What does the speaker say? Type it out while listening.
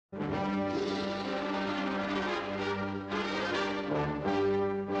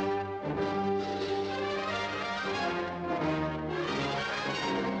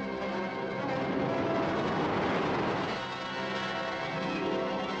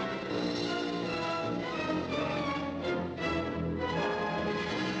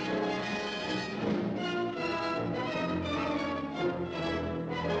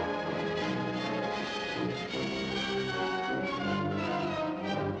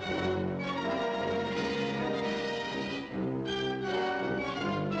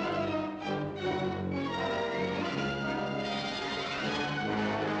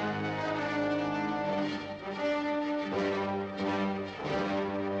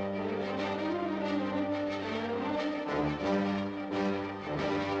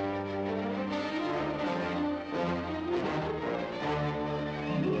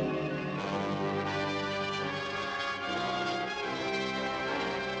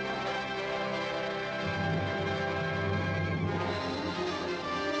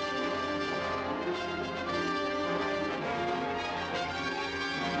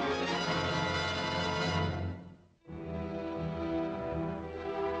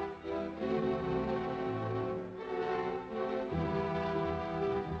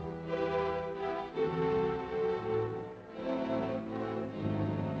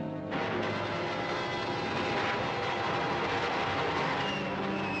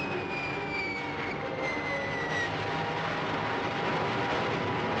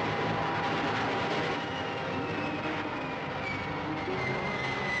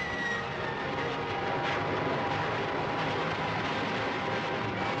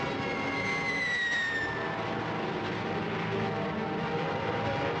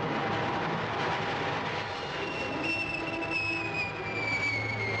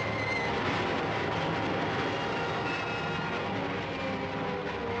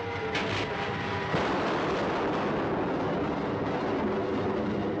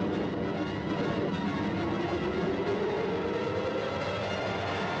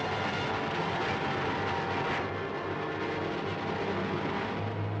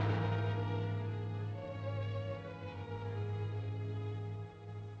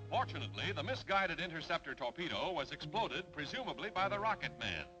Fortunately, the misguided interceptor torpedo was exploded, presumably by the rocket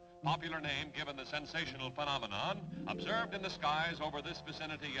man, popular name given the sensational phenomenon observed in the skies over this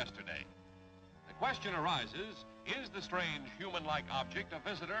vicinity yesterday. The question arises, is the strange human-like object a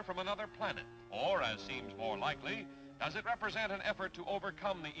visitor from another planet? Or, as seems more likely, does it represent an effort to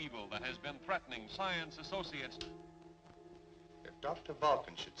overcome the evil that has been threatening science associates? If Dr.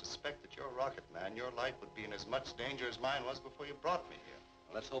 Vulcan should suspect that you're a rocket man, your life would be in as much danger as mine was before you brought me here.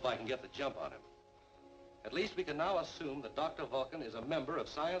 Let's hope I can get the jump on him. At least we can now assume that Dr. Vulcan is a member of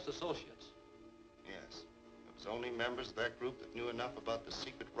Science Associates. Yes. It was only members of that group that knew enough about the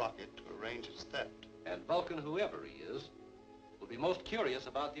secret rocket to arrange its theft. And Vulcan, whoever he is, will be most curious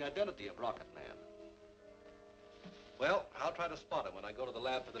about the identity of Rocket Man. Well, I'll try to spot him when I go to the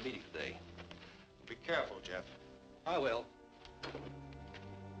lab for the meeting today. Be careful, Jeff. I will.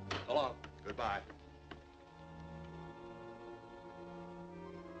 So long. Goodbye.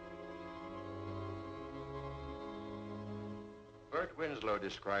 Bert Winslow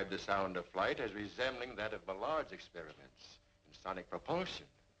described the sound of flight as resembling that of Millard's experiments in sonic propulsion.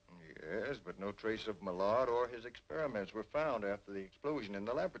 Yes, but no trace of Millard or his experiments were found after the explosion in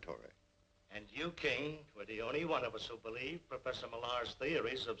the laboratory. And you, King, were the only one of us who believed Professor Millard's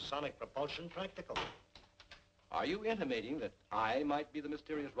theories of sonic propulsion practical. Are you intimating that I might be the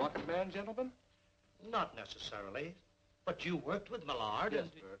mysterious Rocket Man, gentlemen? Not necessarily, but you worked with Millard. Yes,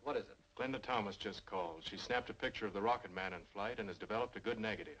 Bert. What is it? Glenda Thomas just called. She snapped a picture of the Rocket Man in flight and has developed a good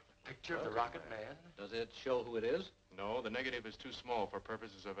negative. Picture of the Rocket Man? Does it show who it is? No, the negative is too small for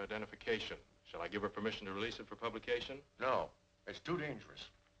purposes of identification. Shall I give her permission to release it for publication? No, it's too dangerous.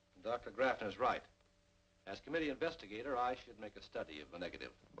 Dr. Graffner's right. As committee investigator, I should make a study of the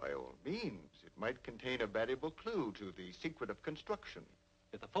negative. By all means, it might contain a valuable clue to the secret of construction.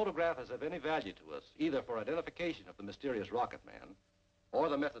 If the photograph is of any value to us, either for identification of the mysterious Rocket Man or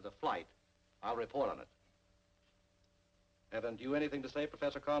the method of flight, I'll report on it. Haven't you anything to say,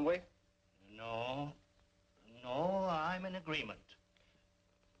 Professor Conway? No, I'm in agreement.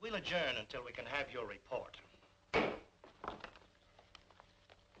 We'll adjourn until we can have your report.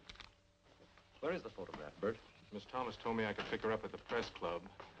 Where is the photograph, Bert? Miss Thomas told me I could pick her up at the press club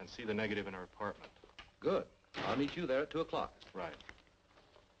and see the negative in her apartment. Good. I'll meet you there at 2 o'clock. Right.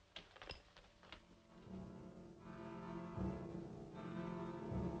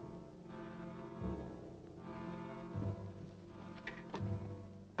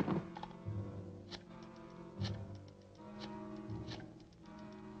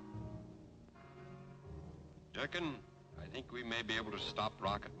 Checking. I think we may be able to stop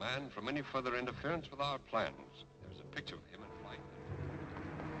Rocket Man from any further interference with our plans. There's a picture of him in flight.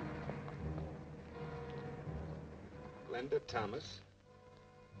 Glenda Thomas.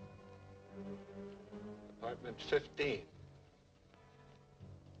 Apartment 15.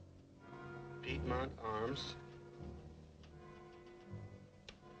 Piedmont Arms.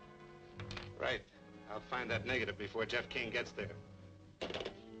 Right. I'll find that negative before Jeff King gets there.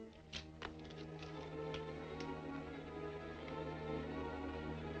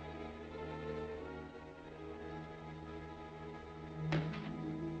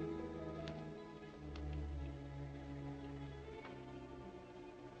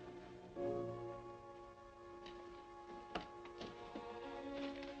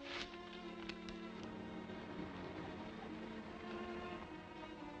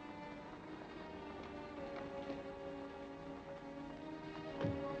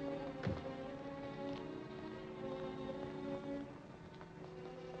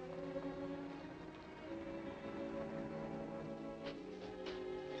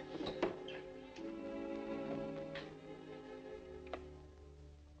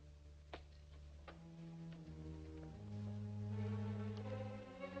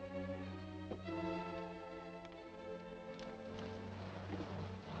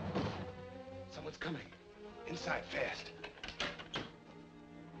 Someone's coming. Inside, fast.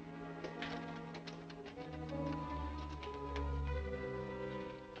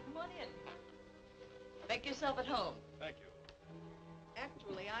 Come on in. Make yourself at home. Thank you.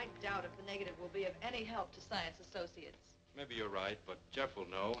 Actually, I doubt if the negative will be of any help to Science Associates. Maybe you're right, but Jeff will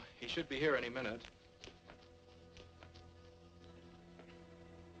know. He should be here any minute.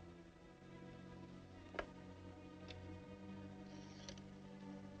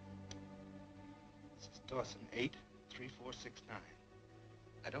 Dawson, 83469.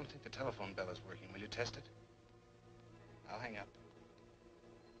 I don't think the telephone bell is working. Will you test it? I'll hang up.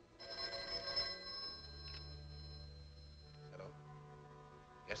 Hello?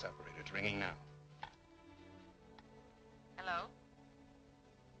 Yes, operator. It's ringing now. Hello?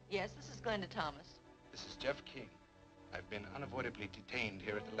 Yes, this is Glenda Thomas. This is Jeff King. I've been unavoidably detained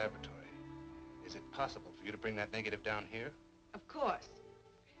here at the laboratory. Is it possible for you to bring that negative down here? Of course.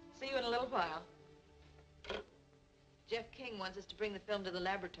 See you in a little while. Jeff King wants us to bring the film to the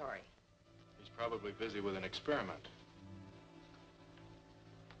laboratory. He's probably busy with an experiment.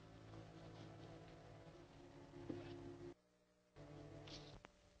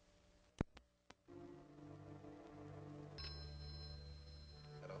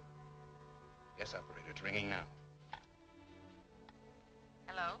 Hello? Yes, operator. It's ringing now.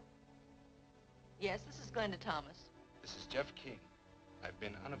 Hello? Yes, this is Glenda Thomas. This is Jeff King. I've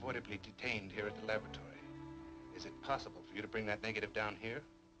been unavoidably detained here at the laboratory. Is it possible for you to bring that negative down here?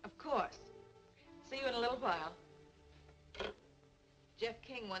 Of course. See you in a little while. Jeff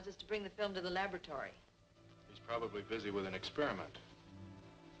King wants us to bring the film to the laboratory. He's probably busy with an experiment.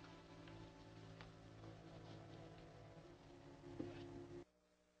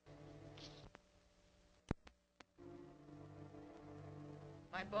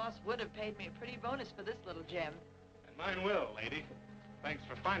 My boss would have paid me a pretty bonus for this little gem. And mine will, lady. Thanks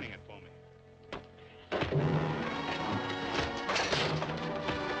for finding it for me.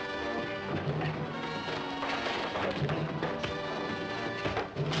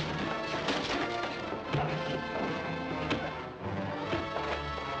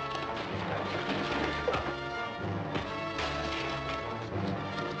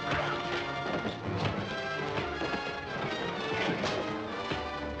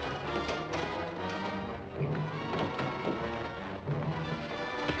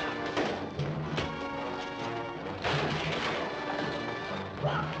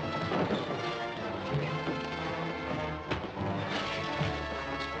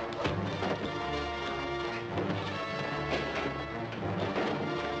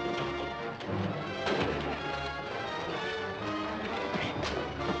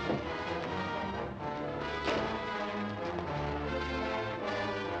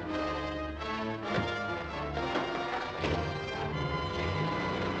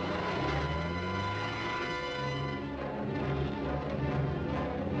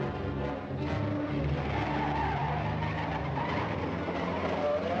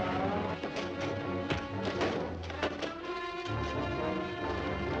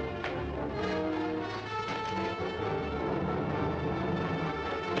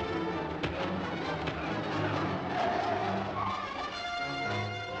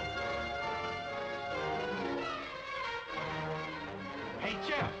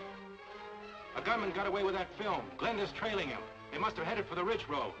 A gunman got away with that film. Glenda's trailing him. They must have headed for the Ridge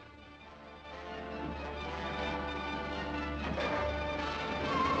Road.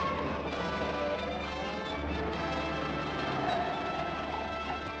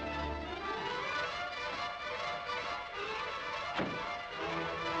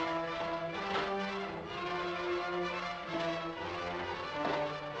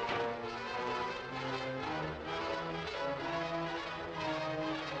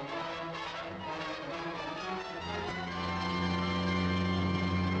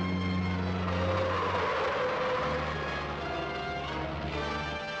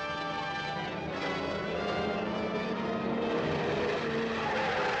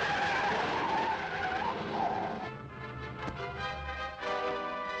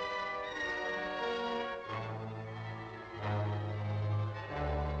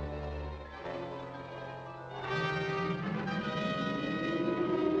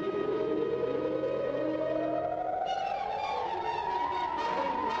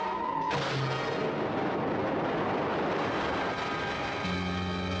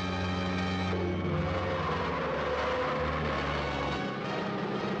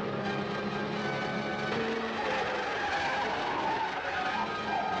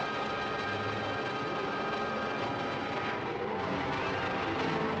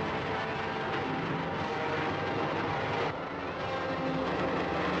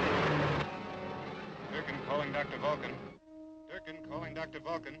 Dr. Vulcan. Durkin calling Dr.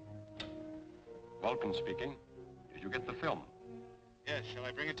 Vulcan. Vulcan speaking. Did you get the film? Yes, shall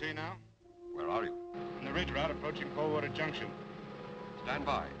I bring it to you now? Where are you? On the ridge route approaching Coldwater Junction. Stand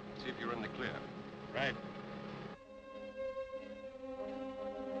by. See if you're in the clear. Right.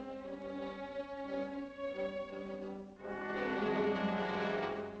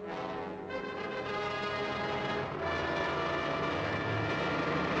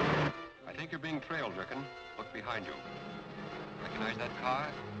 I think you're being trailed, Durkin. Look behind you. Recognize that car?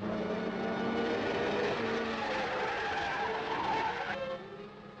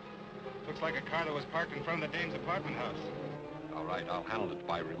 Looks like a car that was parked in front of the dame's apartment house. All right, I'll handle it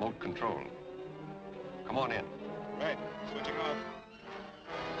by remote control. Come on in. Right. Switching off.